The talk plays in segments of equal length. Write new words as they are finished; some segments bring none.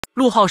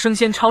陆浩生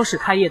鲜超市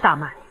开业大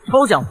卖，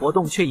抽奖活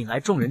动却引来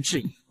众人质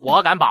疑。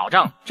我敢保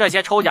证，这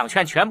些抽奖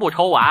券全部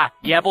抽完，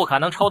也不可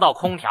能抽到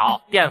空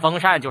调、电风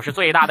扇就是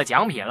最大的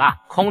奖品了。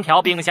空调、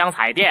冰箱、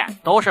彩电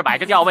都是摆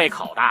着吊胃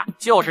口的，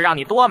就是让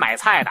你多买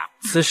菜的。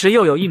此时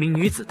又有一名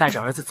女子带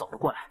着儿子走了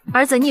过来。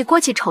儿子，你过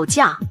去抽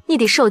奖，你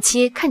的手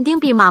气肯定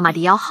比妈妈的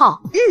要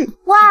好。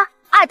哇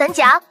，2等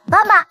奖！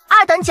妈妈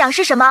，2等奖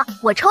是什么？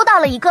我抽到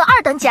了一个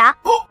2等奖。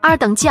2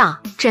等奖？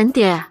真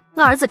的？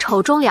我儿子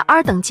抽中了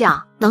2等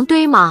奖，能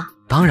对吗？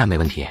当然没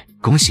问题，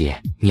恭喜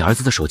你儿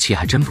子的手气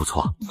还真不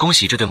错。恭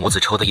喜这对母子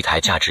抽的一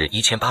台价值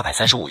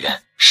1835元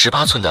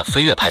18寸的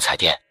飞跃派彩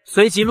电。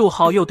随即陆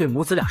浩又对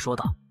母子俩说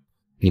道：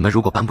你们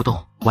如果搬不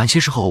动，晚些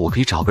时候我可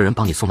以找个人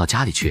帮你送到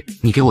家里去，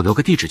你给我留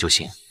个地址就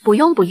行。不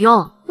用，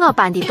我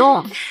搬得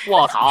动。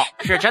卧槽，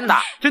是真的，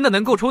真的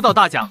能够抽到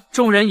大奖。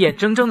众人眼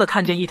睁睁的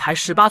看见一台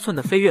18寸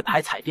的飞跃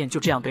牌彩电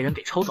就这样被人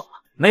给抽走了，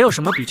没有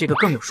什么比这个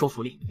更有说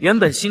服力。原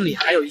本心里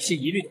还有一些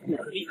疑虑的顾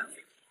客立马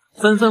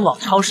纷纷往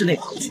超市内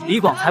跑去。李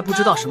广才不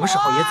知道什么时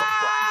候也走了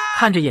过来，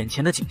看着眼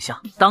前的景象，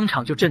当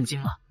场就震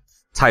惊了。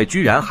菜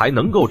居然还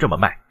能够这么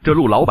卖，这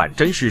陆老板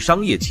真是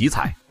商业奇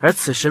才。而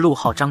此时陆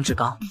浩、张志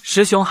刚、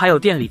石雄还有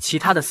店里其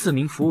他的4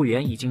名服务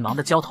员已经忙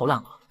得焦头烂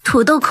额。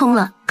土豆空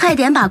了，快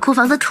点把库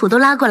房的土豆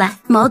拉过来，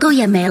毛豆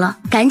也没了，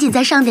赶紧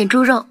再上点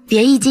猪肉，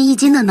别1斤1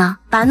斤的呢，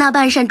把那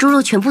半扇猪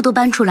肉全部都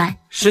搬出来。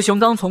石雄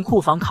刚从库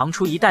房扛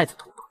出一袋子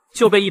土豆，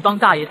就被一帮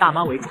大爷大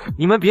妈围住。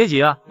你们别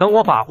急啊，等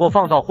我把货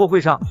放到货柜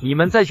上，你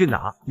们再去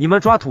拿。你们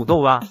抓土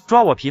豆啊，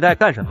抓我皮带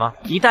干什么？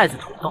一袋子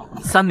土豆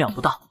3秒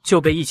不到就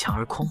被一抢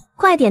而空。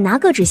快点拿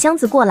个纸箱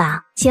子过来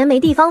啊，钱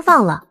没地方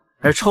放了。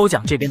而抽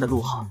奖这边的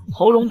陆浩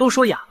喉咙都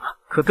说哑了，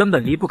可根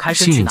本离不开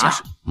身去拿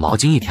水。毛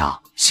巾1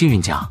条，幸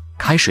运奖，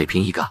开水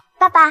瓶1个。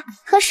爸爸，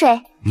喝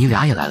水。你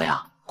俩也来了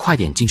呀，快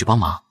点进去帮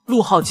忙。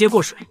陆浩接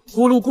过水，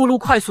咕噜咕噜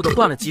快速的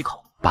灌了几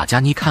口。把佳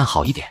妮看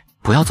好一点，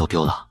不要走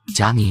丢了。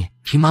佳妮，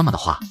听妈妈的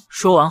话。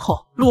说完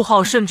后，陆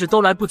浩甚至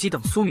都来不及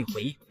等苏敏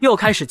回应，又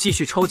开始继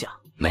续抽奖。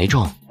没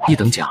中，1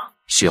等奖，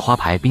雪花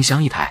牌冰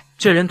箱1台。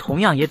这人同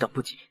样也等不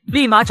及，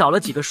立马找了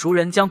几个熟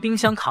人将冰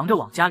箱扛着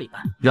往家里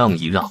搬。让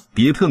一让，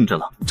别蹭着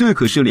了，这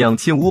可是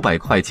2500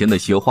块钱的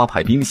雪花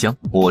牌冰箱，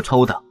我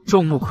抽的。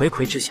众目睽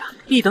睽之下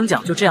，1等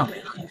奖就这样没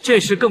了。这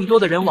时更多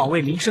的人往为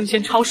民生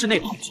鲜超市内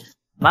跑去，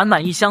满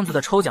满一箱子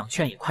的抽奖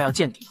券也快要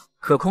见底了，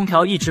可空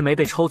调一直没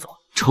被抽走。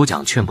抽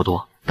奖券不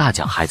多，大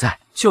奖还在。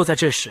就在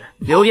这时，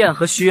刘艳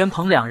和徐元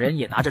鹏2人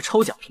也拿着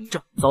抽奖凭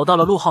证走到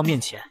了陆浩面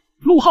前。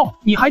陆浩，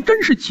你还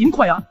真是勤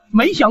快啊，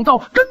没想到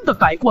真的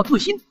改过自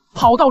新，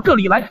跑到这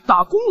里来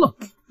打工了。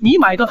你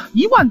买的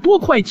1万多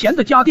块钱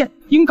的家电，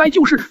应该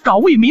就是找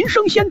为民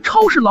生鲜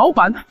超市老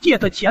板借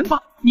的钱吧？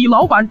你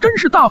老板真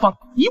是大方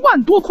，1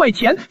万多块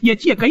钱也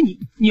借给你，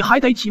你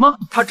还得起吗？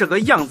他这个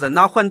样子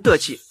哪还得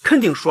起？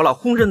肯定说了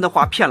哄人的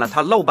话，骗了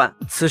他老板。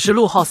此时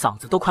陆浩嗓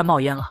子都快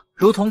冒烟了，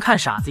如同看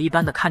傻子一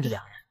般的看着2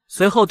人，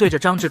随后对着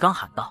张志刚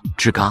喊道：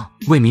志刚，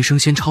为民生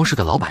鲜超市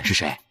的老板是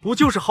谁？不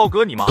就是浩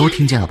哥你吗？都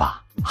听见了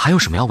吧？还有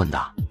什么要问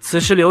的？此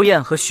时刘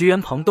艳和徐元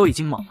鹏都已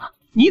经懵了。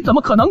你怎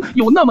么可能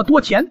有那么多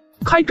钱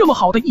开这么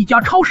好的一家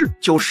超市？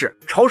就是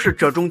超市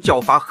这种叫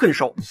法很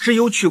少，只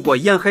有去过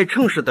沿海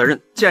城市的人，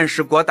见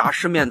识过大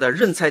世面的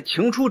人才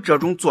清楚这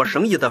种做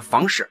生意的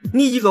方式。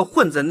你一个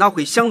混子哪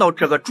会想到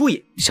这个主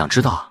意？想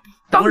知道？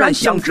当然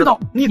想知道，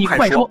你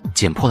快说。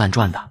捡破烂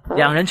赚的。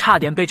2人差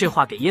点被这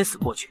话给噎死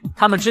过去。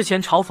他们之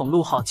前嘲讽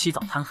陆浩起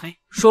早贪黑，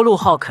说陆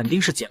浩肯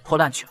定是捡破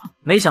烂去了，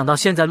没想到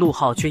现在陆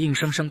浩却硬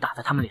生生打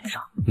在他们脸上。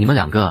你们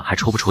2个还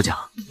抽不抽奖？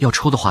要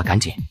抽的话赶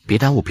紧，别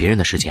耽误别人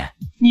的时间。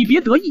你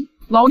别得意，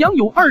老娘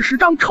有20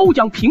张抽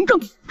奖凭证，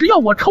只要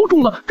我抽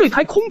中了这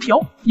台空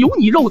调，有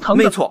你肉疼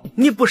的。没错，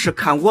你不是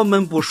看我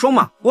们不爽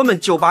吗？我们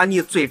就把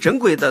你最珍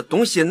贵的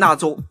东西拿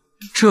走。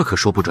这可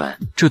说不准，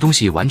这东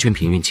西完全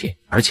凭运气，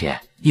而且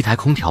1台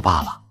空调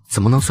罢了，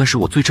怎么能算是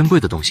我最珍贵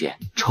的东西？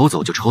抽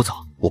走就抽走，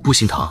我不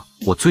心疼。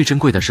我最珍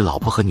贵的是老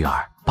婆和女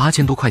儿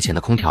，8000多块钱的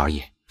空调而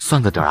已，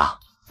算个底儿啊。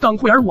等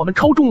会儿我们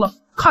抽中了，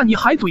看你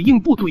还嘴硬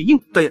不嘴硬。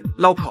对，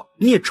老婆，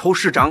你抽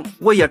10张，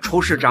我也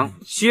抽10张。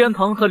徐元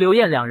鹏和刘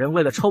艳2人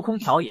为了抽空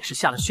调也是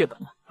下了血本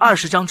了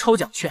，20张抽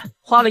奖券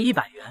花了100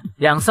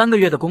元，2-3个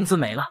月的工资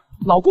没了。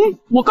老公，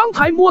我刚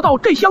才摸到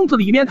这箱子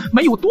里面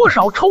没有多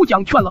少抽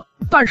奖券了，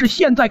但是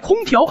现在空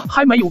调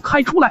还没有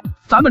开出来，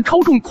咱们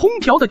抽中空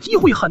调的机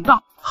会很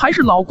大。还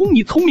是老公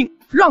你聪明，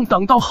让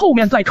等到后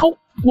面再抽。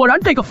果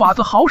然这个法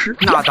子好使。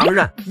那当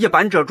然，一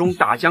般这种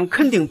大奖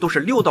肯定都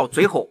是留到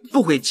最后，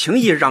不会轻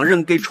易让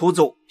人给抽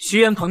走。徐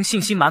元鹏信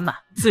心满满，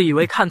自以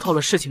为看透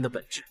了事情的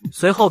本质，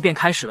随后便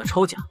开始了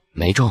抽奖。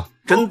没中，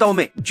真倒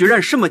霉，居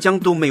然什么奖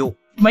都没有。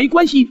没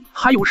关系，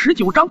还有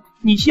19张，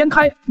你先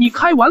开，你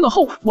开完了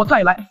后我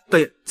再来。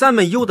对，咱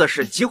们有的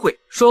是机会。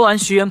说完，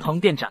徐元鹏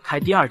便展开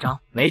第2张，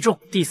没中；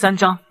第3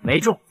张没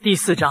中；第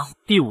4张、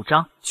第5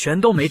张全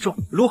都没中。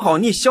陆浩，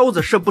你小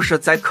子是不是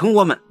在坑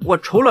我们？我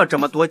抽了这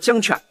么多奖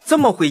券，怎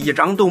么会1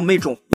张都没中？